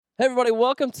Hey, everybody,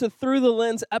 welcome to Through the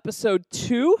Lens episode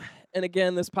 2. And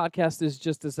again, this podcast is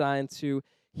just designed to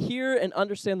hear and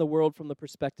understand the world from the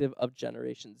perspective of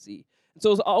Generation Z. And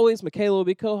so, as always, Michaela will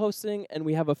be co hosting, and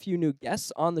we have a few new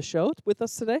guests on the show with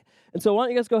us today. And so, why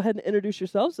don't you guys go ahead and introduce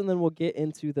yourselves, and then we'll get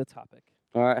into the topic.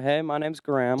 All right, hey, my name's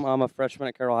Graham. I'm a freshman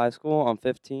at Carroll High School. I'm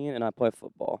 15, and I play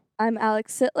football. I'm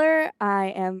Alex Sittler. I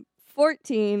am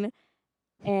 14,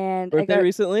 and Birthday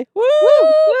recently? Woo!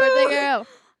 Birthday girl.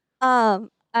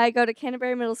 I go to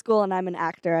Canterbury Middle School, and I'm an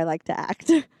actor. I like to act.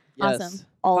 Yes. Awesome.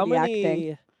 All How the many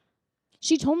acting.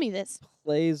 She told me this.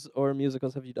 plays or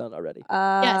musicals have you done already?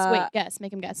 Guess.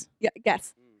 Make him guess. Yeah,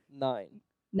 guess. 9.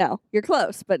 No, you're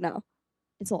close, but no.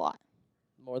 It's a lot.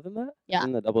 More than that? Yeah.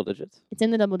 In the double digits. It's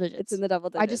in the double digits. It's in the double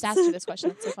digits. I just asked you this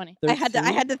question. It's so funny. I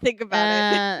had to think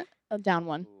about it. Down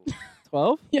one.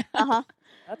 12? Yeah. Uh-huh.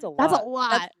 That's a lot. That's a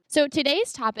lot. So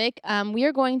today's topic, we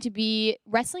are going to be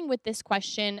wrestling with this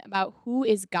question about who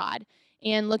is God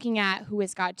and looking at who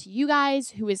is God to you guys,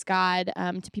 who is God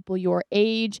to people your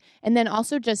age, and then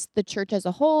also just the church as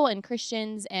a whole and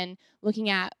Christians and looking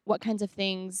at what kinds of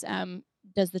things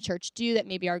does the church do that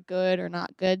maybe are good or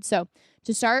not good. So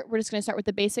to start, we're just going to start with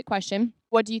the basic question.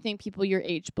 What do you think people your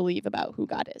age believe about who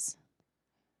God is?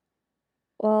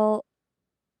 Well,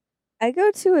 I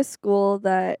go to a school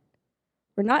that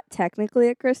we're not technically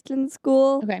a Christian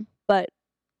school. Okay. But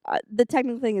the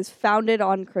technical thing is founded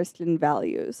on Christian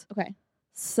values. Okay.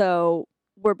 So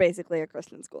we're basically a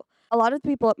Christian school. A lot of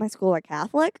people at my school are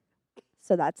Catholic,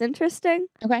 so that's interesting.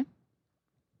 Okay.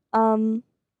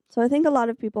 So I think a lot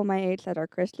of people my age that are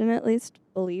Christian at least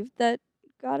believe that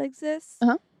God exists.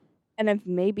 Uh-huh. And have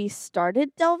maybe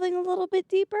started delving a little bit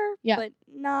deeper, Yeah. but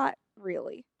not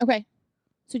really. Okay.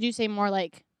 So do you say more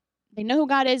like they know who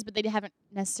God is, but they haven't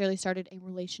necessarily started a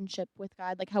relationship with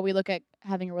God, like how we look at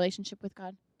having a relationship with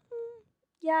God?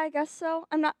 Yeah, I guess so.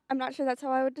 I'm not sure that's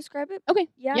how I would describe it. Okay.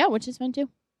 Yeah. Yeah, which is fine too.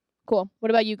 Cool. What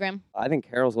about you, Graham? I think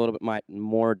Carroll's a little bit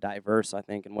more diverse, I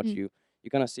think, in what Mm. you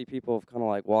kind of see people kind of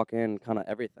like walk in kind of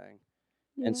everything.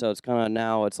 Yeah. And so it's kind of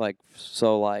now it's like,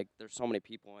 so like there's so many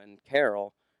people in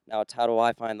Carroll. Now it's how do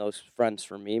I find those friends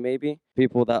for me maybe?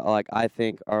 People that like I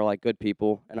think are like good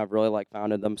people and have really like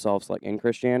founded themselves like in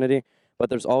Christianity. But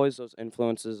there's always those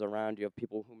influences around you of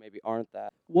people who maybe aren't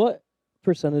that. What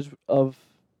percentage of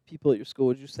people at your school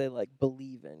would you say like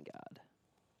believe in God?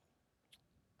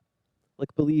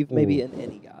 Like believe maybe in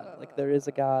any God. Like there is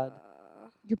a God.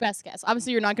 Your best guess.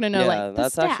 Obviously, you're not going to know Yeah, like the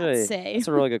that's stats actually- say. That's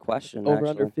a really good question. Over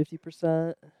under actually.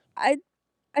 50%. I'd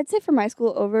say for my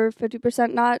school over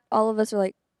 50%. Not all of us are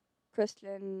like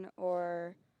Christian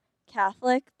or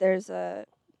Catholic. There's at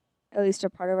least a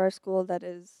part of our school that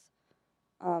is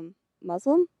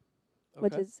Muslim,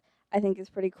 which Okay. is I think is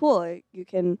pretty cool. You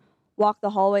can walk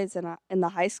the hallways in the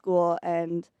high school,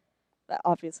 and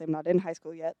obviously I'm not in high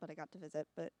school yet, but I got to visit.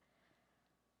 But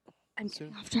I'm Soon.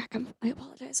 getting off track. I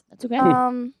apologize. That's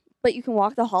okay. But you can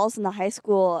walk the halls in the high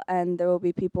school, and there will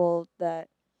be people that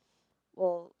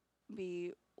will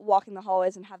be walking the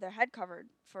hallways and have their head covered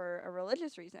for a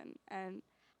religious reason. And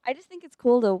I just think it's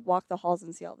cool to walk the halls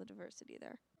and see all the diversity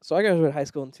there. So I graduated high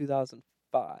school in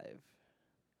 2005.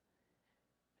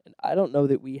 And I don't know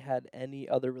that we had any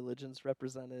other religions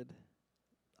represented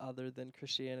other than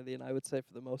Christianity. And I would say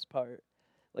for the most part,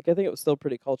 like I think it was still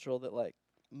pretty cultural that like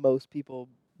most people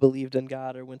believed in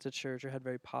God or went to church or had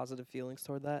very positive feelings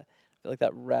toward that. I feel like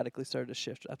that radically started to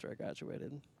shift after I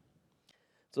graduated.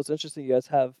 So it's interesting you guys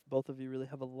have, both of you really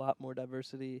have a lot more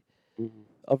diversity Mhm.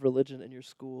 of religion in your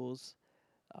schools.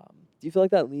 Do you feel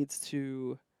like that leads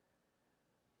to,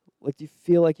 like, do you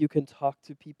feel like you can talk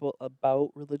to people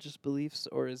about religious beliefs,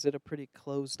 or is it a pretty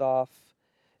closed off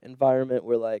environment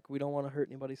where, like, we don't want to hurt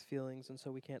anybody's feelings and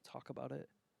so we can't talk about it?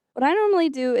 What I normally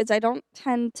do is I don't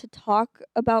tend to talk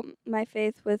about my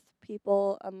faith with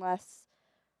people unless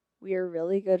we're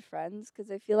really good friends,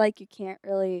 because I feel like you can't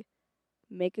really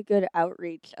make a good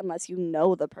outreach unless you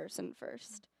know the person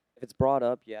first. If it's brought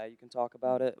up, yeah, you can talk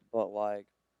about it, but like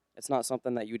it's not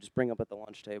something that you just bring up at the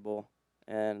lunch table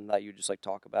and that you just like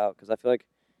talk about because I feel like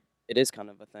it is kind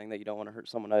of a thing that you don't want to hurt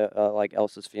someone like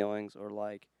else's feelings or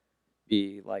like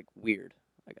be like weird,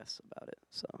 I guess, about it.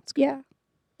 So it's good. Yeah.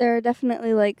 There are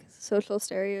definitely like social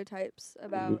stereotypes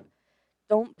about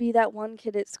don't be that one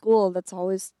kid at school that's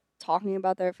always talking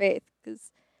about their faith,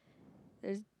 because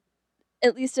there's,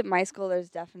 at least at my school, there's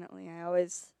definitely, I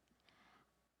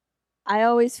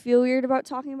always feel weird about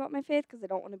talking about my faith because I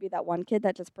don't want to be that one kid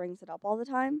that just brings it up all the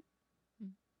time.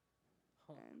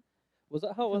 Huh. And Was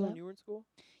that how it was Hello? when you were in school?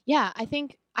 Yeah, I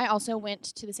think I also went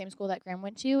to the same school that Graham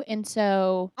went to, and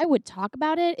so I would talk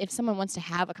about it if someone wants to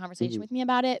have a conversation Mhm. with me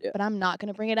about it, Yeah. but I'm not going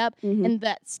to bring it up. Mhm. And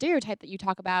that stereotype that you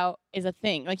talk about is a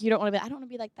thing. Like, you don't want to be, I don't want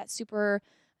to be like that super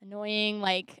annoying,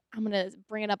 like, I'm going to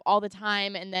bring it up all the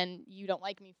time and then you don't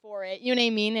like me for it. You know what I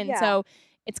mean? And Yeah. so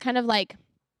it's kind of like,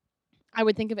 I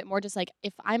would think of it more just like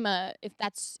if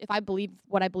I believe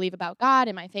what I believe about God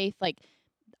and my faith, like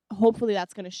hopefully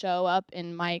that's going to show up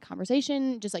in my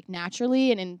conversation just like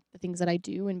naturally and in the things that I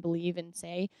do and believe and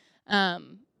say.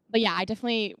 But yeah, I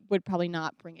definitely would probably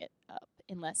not bring it up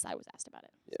unless I was asked about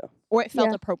it. Yeah. Or it felt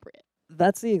Yeah. appropriate.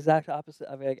 That's the exact opposite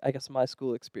of, I guess, my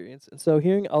school experience. And so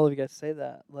hearing all of you guys say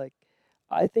that, like,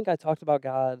 I think I talked about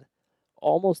God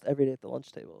almost every day at the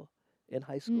lunch table in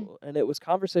high school. And it was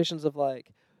conversations of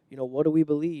like, what do we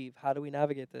believe? How do we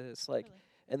navigate this? Like, Totally.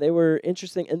 and they were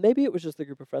interesting. And maybe it was just the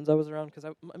group of friends I was around because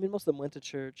I mean, most of them went to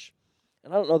church.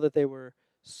 And I don't know that they were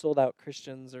sold out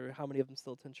Christians or how many of them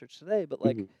still attend church today, but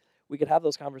like, Mhm. we could have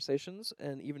those conversations.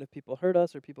 And even if people heard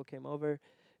us or people came over,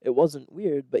 it wasn't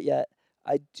weird. But yet,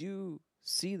 I do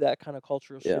see that kind of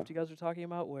cultural Yeah. shift you guys are talking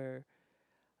about where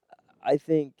I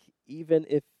think even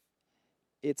if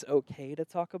it's okay to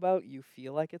talk about, you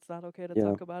feel like it's not okay to Yeah.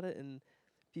 talk about it, and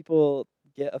people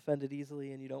get offended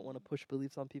easily, and you don't want to push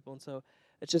beliefs on people, and so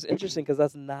it's just interesting because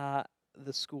that's not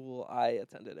the school I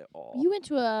attended at all. You went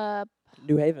to a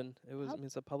New Haven. It was. I Pub- mean,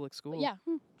 it's a public school. yeah.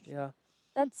 Yeah.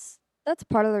 That's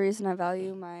part of the reason I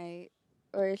value my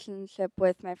relationship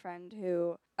with my friend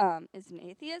who is an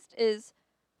atheist is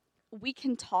we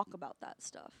can talk about that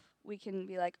stuff. We can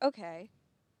be like, okay,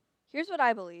 here's what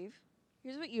I believe.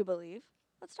 Here's what you believe.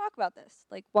 Let's talk about this.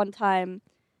 Like one time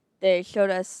they showed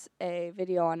us a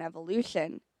video on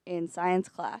evolution in science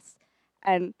class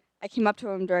and I came up to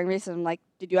him during recess and I'm like,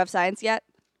 did you have science yet?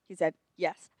 He said,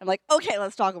 yes. I'm like, okay,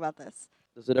 let's talk about this.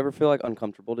 Does it ever feel like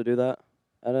uncomfortable to do that?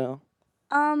 I don't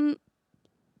know.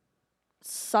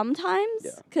 Sometimes,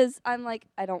 Yeah. because I'm like,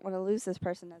 I don't want to lose this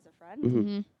person as a friend. Mhm.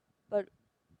 Mm-hmm.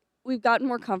 We've gotten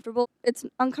more comfortable. It's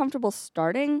uncomfortable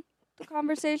starting the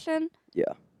conversation,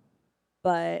 Yeah.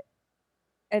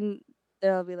 and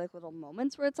there'll be like little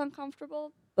moments where it's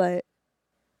uncomfortable, but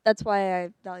that's why I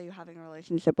value having a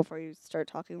relationship before you start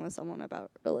talking with someone about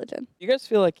religion. You guys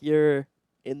feel like you're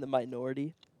in the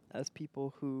minority as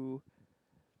people who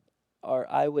are,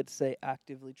 I would say,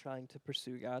 actively trying to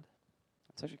pursue God?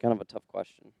 It's actually kind of a tough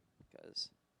question because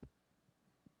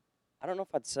I don't know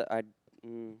if I'd say I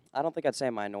don't think I'd say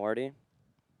a minority,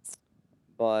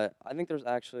 but I think there's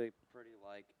actually pretty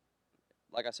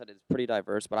like I said, it's pretty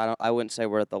diverse. But I wouldn't say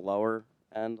we're at the lower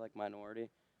end like minority,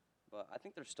 but I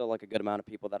think there's still like a good amount of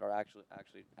people that are actually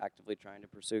actively trying to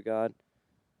pursue God.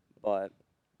 But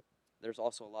there's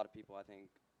also a lot of people I think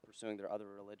pursuing their other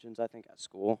religions. I think at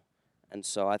school. And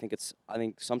so I think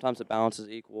sometimes the balance is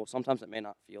equal. Sometimes it may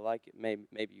not feel like it.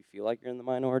 Maybe you feel like you're in the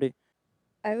minority.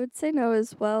 I would say no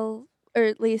as well, or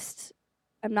at least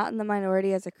I'm not in the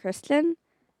minority as a Christian.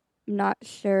 I'm not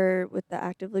sure with the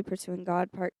actively pursuing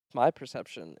God part. My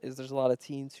perception is there's a lot of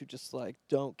teens who just like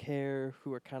don't care,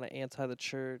 who are kind of anti the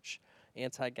church,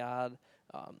 anti God.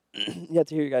 You have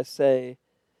to hear you guys say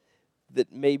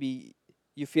that maybe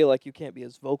you feel like you can't be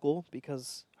as vocal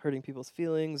because hurting people's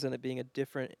feelings and it being a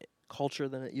different culture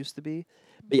than it used to be.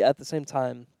 But yeah, at the same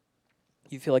time,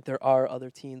 you feel like there are other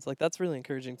teens. Like that's really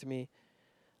encouraging to me,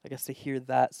 I guess, to hear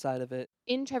that side of it.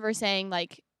 In Trevor saying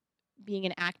like being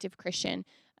an active Christian,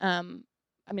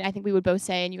 I mean, I think we would both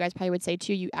say, and you guys probably would say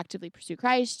too, you actively pursue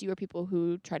Christ. You are people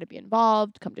who try to be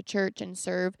involved, come to church, and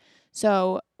serve.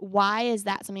 So, why is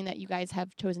that something that you guys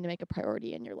have chosen to make a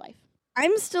priority in your life?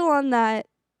 I'm still on that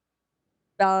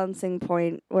balancing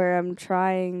point where I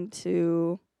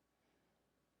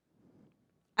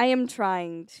am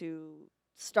trying to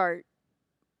start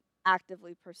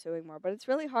actively pursuing more, but it's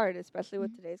really hard, especially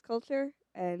with today's culture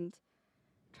and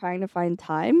trying to find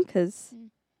time because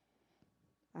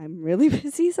I'm really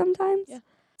busy sometimes. Yeah.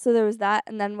 So there was that,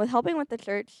 and then with helping with the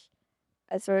church,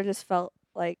 I sort of just felt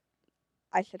like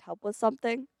I should help with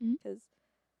something Mhm. because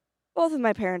both of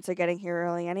my parents are getting here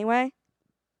early anyway.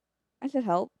 I should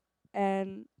help,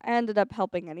 and I ended up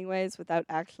helping anyways without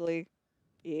actually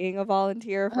being a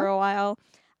volunteer for a while.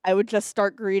 I would just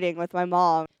start greeting with my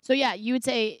mom. So yeah, you would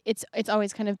say it's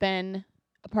always kind of been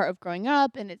a part of growing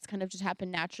up, and it's kind of just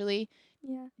happened naturally.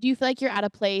 Yeah. Do you feel like you're at a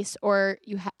place, or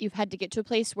you've had to get to a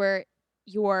place where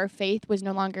your faith was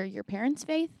no longer your parents'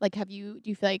 faith? Like, do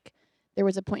you feel like there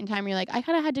was a point in time where you're like, I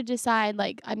kind of had to decide,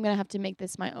 like, I'm gonna have to make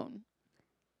this my own,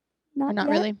 or not yet.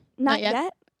 really? Not yet?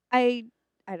 yet.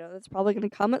 I know that's probably going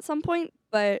to come at some point,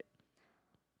 but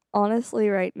honestly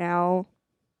right now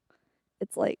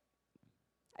it's like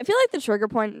I feel like the trigger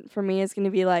point for me is going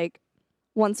to be like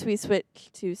once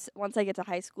I get to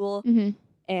high school Mm-hmm.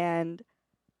 and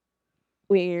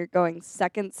we're going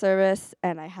second service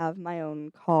and I have my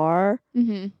own car,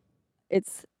 Mm-hmm.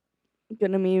 it's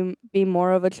going to be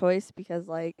more of a choice because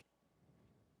like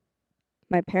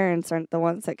my parents aren't the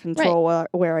ones that control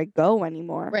where I go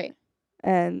anymore. Right.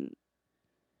 And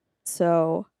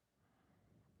so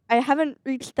I haven't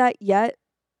reached that yet.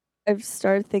 I've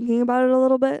started thinking about it a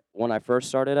little bit. When I first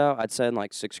started out, I'd say in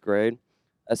like 6th grade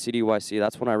at CDYC,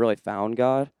 that's when I really found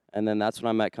God. And then that's when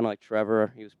I met kind of like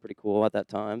Trevor. He was pretty cool at that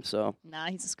time. So Nah,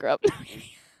 he's a scrub.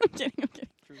 I'm kidding.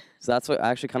 so that's what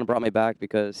actually kind of brought me back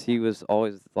because he was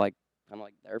always like kind of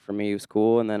like there for me. He was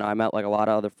cool. And then I met like a lot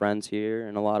of other friends here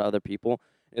and a lot of other people.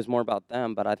 It was more about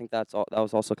them, but I think that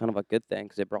was also kind of a good thing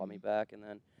because it brought me back. And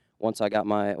then once I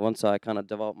kind of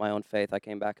developed my own faith, I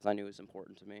came back because I knew it was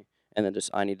important to me. And then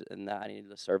I needed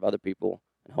to serve other people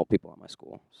and help people at my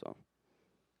school. So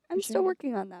I'm For still sure.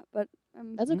 working on that, but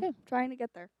I'm That's okay. trying to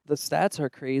get there. The stats are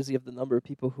crazy of the number of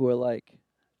people who are like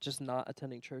just not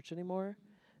attending church anymore.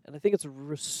 And I think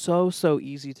it's so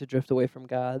easy to drift away from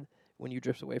God when you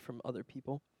drift away from other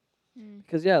people. Mm.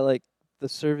 Because, yeah, like the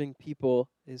serving people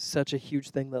is such a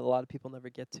huge thing that a lot of people never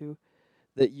get to,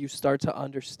 that you start to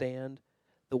understand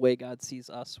the way God sees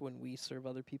us when we serve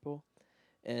other people.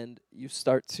 And you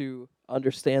start to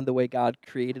understand the way God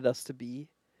created us to be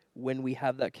when we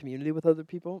have that community with other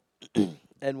people.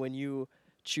 And when you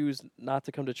choose not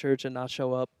to come to church and not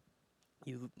show up,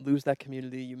 you lose that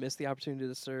community, you miss the opportunity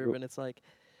to serve, Yep. and it's like,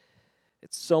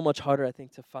 it's so much harder, I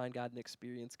think, to find God and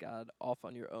experience God off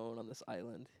on your own on this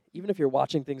island. Even if you're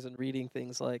watching things and reading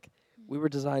things, like, we were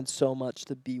designed so much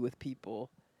to be with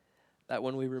people that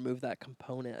when we remove that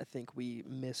component, I think we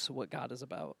miss what God is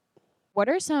about. What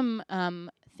are some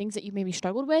things that you've maybe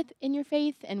struggled with in your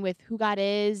faith and with who God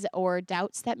is, or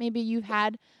doubts that maybe you've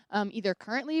had either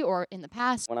currently or in the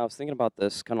past? when I was thinking about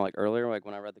this kind of like earlier, like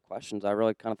when I read the questions, I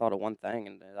really kind of thought of one thing.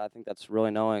 And I think that's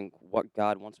really knowing what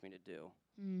God wants me to do.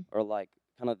 Mm. Or like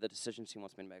kind of the decisions he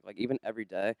wants me to make. Like even every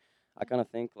day, I kind of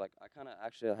think like I kind of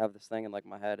actually have this thing in like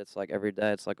my head. It's like every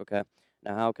day, it's like, okay,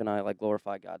 now how can I like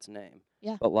glorify God's name?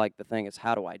 Yeah. But like the thing is,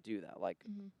 how do I do that? Like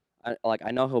Mhm. I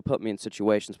know he'll put me in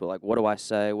situations, but like what do I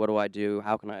say? What do I do?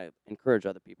 How can I encourage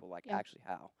other people? Like Yeah. actually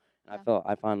how? And Yeah.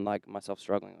 I find like myself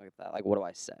struggling with that. Like what do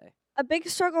I say? A big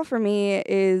struggle for me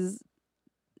is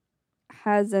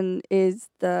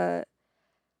the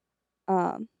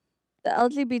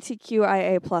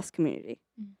LGBTQIA plus community,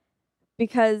 Mm.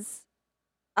 because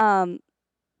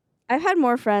I've had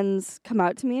more friends come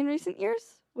out to me in recent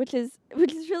years, which is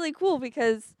really cool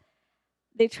because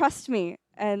they trust me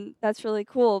and that's really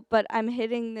cool. But I'm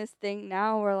hitting this thing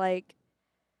now where like,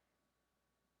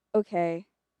 okay,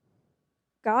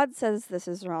 God says this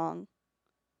is wrong,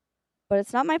 but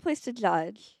it's not my place to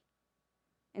judge,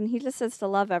 and He just says to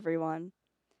love everyone.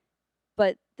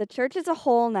 But the church as a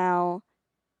whole now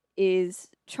is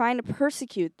trying to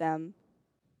persecute them.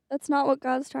 That's not what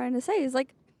God's trying to say. He's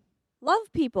like, love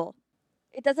people.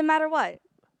 It doesn't matter what.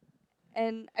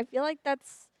 And I feel like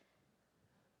that's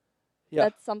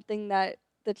something that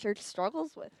the church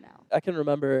struggles with now. I can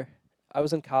remember I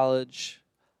was in college,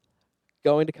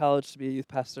 going to college to be a youth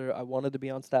pastor. I wanted to be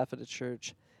on staff at a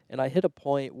church, and I hit a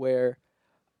point where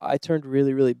I turned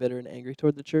really, really bitter and angry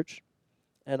toward the church,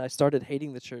 and I started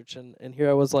hating the church. And here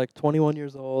I was, like, 21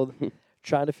 years old,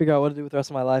 trying to figure out what to do with the rest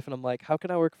of my life, and I'm like, how can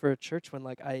I work for a church when,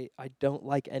 like, I don't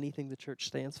like anything the church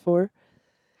stands for?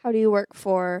 How do you work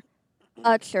for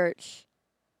a church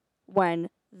when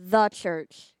the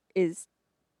church is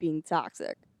being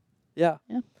toxic? Yeah.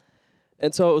 Yeah.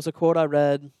 And so it was a quote I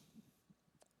read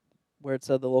where it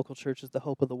said the local church is the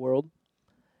hope of the world.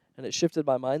 And it shifted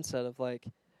my mindset of like,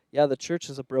 yeah, the church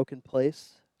is a broken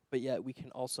place, but yet we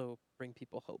can also bring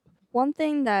people hope. One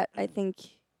thing that I think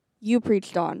you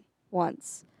preached on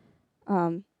once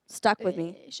stuck with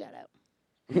me. Shout out.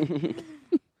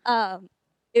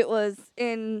 It was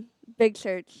in Big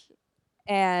Church,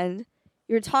 and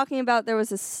you were talking about there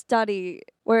was a study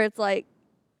where it's like,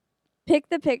 pick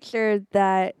the picture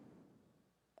that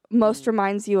most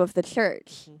reminds you of the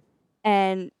church. Mhm.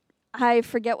 And I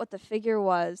forget what the figure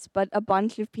was, but a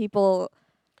bunch of people,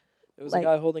 It was like- a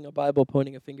guy holding a Bible,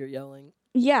 pointing a finger, yelling.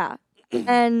 yeah.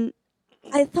 And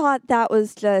I thought that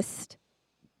was just,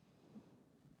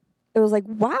 it was like,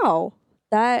 wow,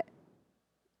 but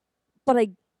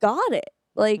I got it.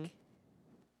 Like, Mhm.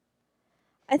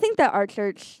 I think that our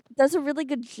church does a really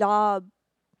good job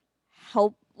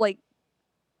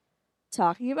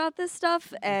talking about this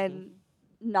stuff and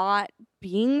not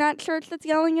being that church that's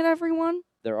yelling at everyone.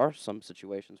 There are some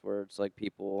situations where it's like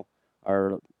people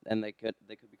are and they could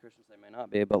be Christians, they may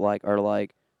not be, but like are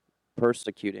like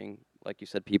persecuting, like you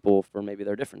said, people for maybe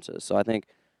their differences. So I think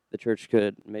the church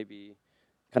could maybe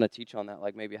kind of teach on that,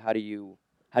 like maybe how do you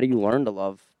learn to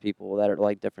love people that are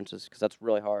like differences, because that's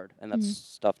really hard, and that's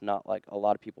stuff not like a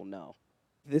lot of people know.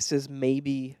 This is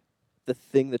maybe the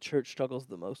thing the church struggles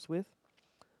the most with.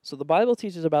 So the Bible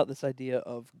teaches about this idea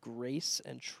of grace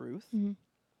and truth,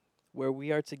 where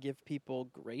we are to give people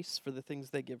grace for the things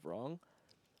they give wrong,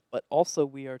 but also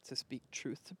we are to speak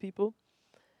truth to people.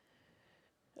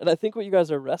 And I think what you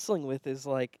guys are wrestling with is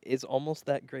almost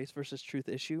that grace versus truth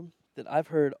issue that I've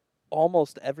heard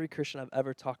almost every Christian I've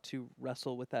ever talked to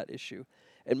wrestle with that issue.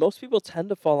 And most people tend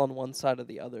to fall on one side or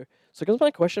the other. So I guess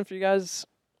my question for you guys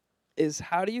is,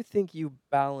 how do you think you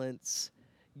balance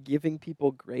giving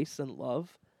people grace and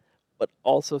love, but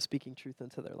also speaking truth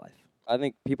into their life? I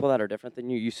think people that are different than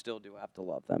you, you still do have to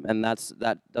love them, and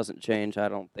that doesn't change. I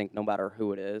don't think, no matter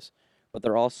who it is. But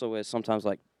there also is sometimes,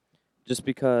 like, just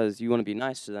because you want to be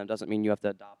nice to them doesn't mean you have to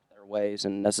adopt their ways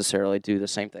and necessarily do the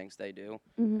same things they do.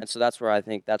 And so that's where I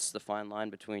think that's the fine line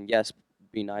between, yes,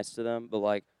 be nice to them, but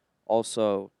like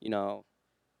also,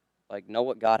 like know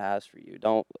what God has for you.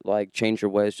 Don't like change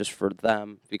your ways just for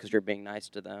them because you're being nice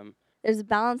to them. There's a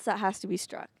balance that has to be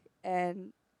struck,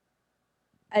 and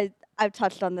I've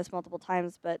touched on this multiple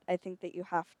times, but I think that you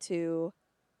have to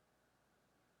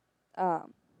have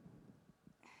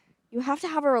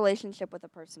a relationship with a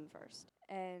person first.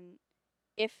 And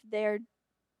if they're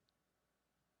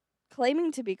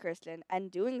claiming to be Christian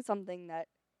and doing something that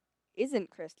isn't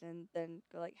Christian, then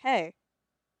go like, hey,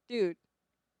 dude,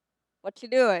 what you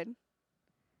doing?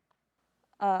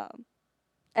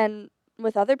 And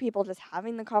with other people, just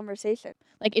having the conversation.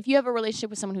 Like, if you have a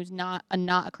relationship with someone who's not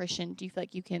a Christian, do you feel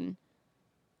like you can,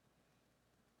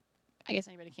 I guess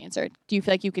anybody can answer, do you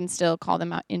feel like you can still call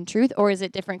them out in truth? Or is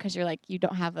it different because you're like, you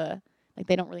don't have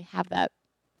they don't really have that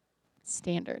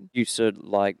standard? You should,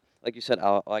 like you said,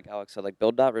 like Alex said, like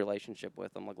build that relationship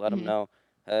with them. Like let them know,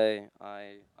 hey,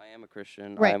 I am a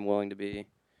Christian. Right. I am willing to be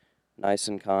nice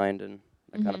and kind and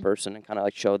that kind of person, and kind of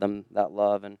like show them that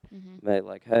love, and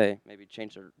like, hey, maybe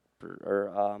change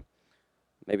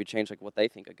maybe change like what they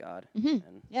think of God.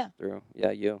 And through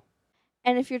you.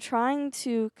 And if you're trying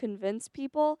to convince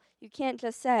people, you can't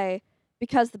just say,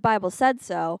 because the Bible said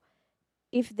so,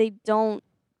 if they don't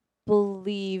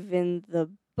believe in the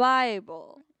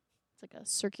Bible. It's like a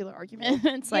circular argument.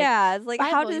 It's like, it's like,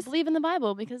 Bible, how you does believe in the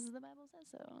Bible because the Bible says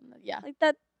so. like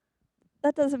that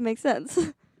doesn't make sense.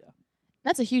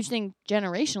 That's a huge thing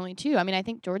generationally too. I mean, I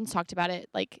think Jordan's talked about it.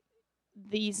 Like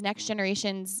these next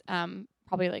generations,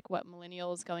 probably like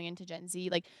millennials going into Gen Z,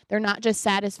 like they're not just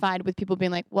satisfied with people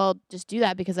being like, well, just do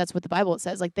that because that's what the Bible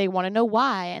says. Like they want to know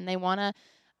why, and they want to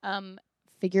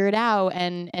figure it out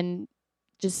and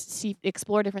just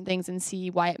explore different things and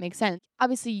see why it makes sense.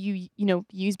 Obviously, you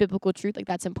use biblical truth, like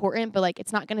that's important, but like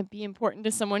it's not going to be important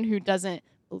to someone who doesn't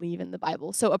believe in the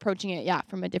Bible. So approaching it,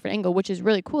 from a different angle, which is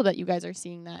really cool that you guys are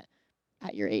seeing that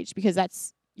at your age, because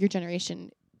that's your generation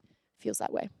feels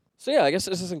that way. So I guess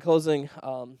this is in closing.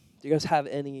 Do you guys have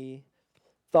any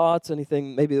thoughts,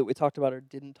 anything maybe that we talked about or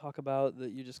didn't talk about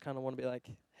that you just kind of want to be like,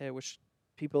 hey, I wish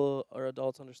people or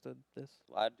adults understood this?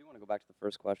 Well, I do want to go back to the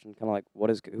first question, kind of like,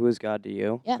 who is God to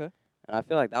you? Yeah. Okay. And I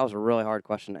feel like that was a really hard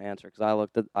question to answer, because I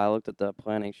looked at the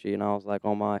planning sheet and I was like,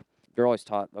 oh my, you're always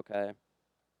taught, okay,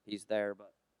 he's there,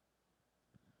 but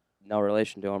no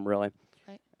relation to him really.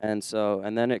 Right. And so,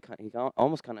 and then he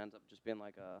almost kind of ends up just being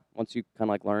like once you kind of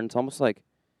like learn, it's almost like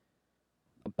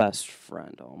a best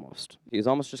friend almost. He's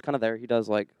almost just kind of there. He does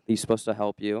he's supposed to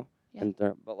help you,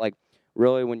 but like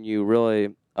really when you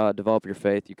really develop your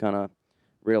faith, you kind of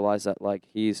realize that like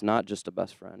he's not just a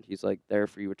best friend. He's like there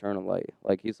for you eternally.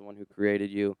 Like he's the one who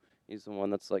created you. He's the one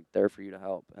that's like there for you to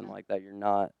help, and like that you're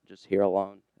not just here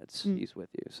alone. He's with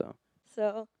you.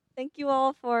 So thank you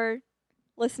all for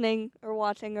listening or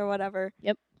watching or whatever.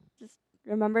 Yep. Just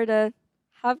remember to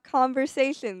have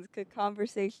conversations, because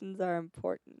conversations are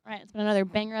important. All right, it's been another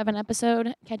banger of an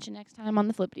episode. Catch you next time on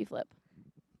the Flippity Flip.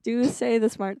 Do say the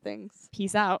smart things.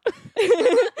 Peace out.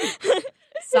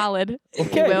 Solid.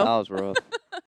 Okay. You will. That was rough.